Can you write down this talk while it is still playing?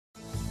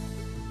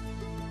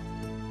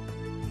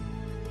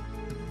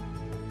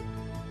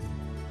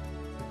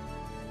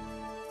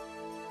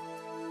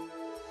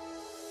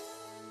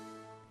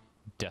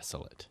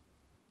desolate,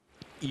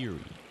 eerie,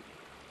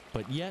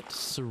 but yet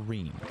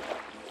serene.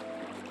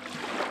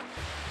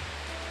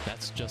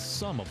 That's just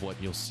some of what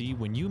you'll see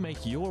when you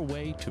make your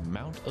way to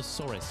Mount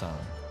Osore-san.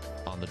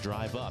 On the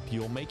drive up,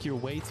 you'll make your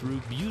way through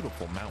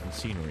beautiful mountain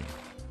scenery.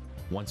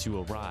 Once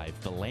you arrive,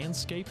 the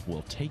landscape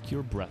will take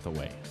your breath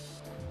away.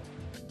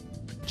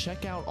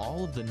 Check out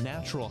all of the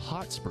natural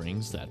hot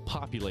springs that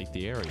populate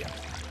the area.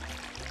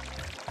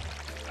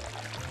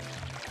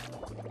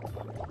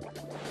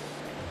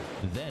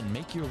 Then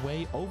make your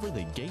way over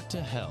the gate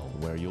to hell,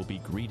 where you'll be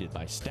greeted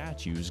by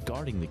statues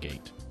guarding the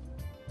gate.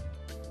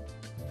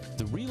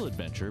 The real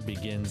adventure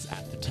begins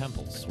at the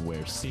temples,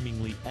 where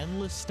seemingly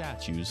endless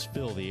statues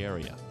fill the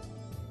area.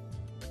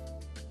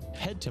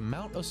 Head to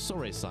Mount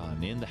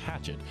Osore-san in the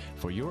Hatchet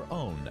for your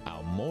own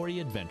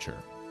Aomori adventure.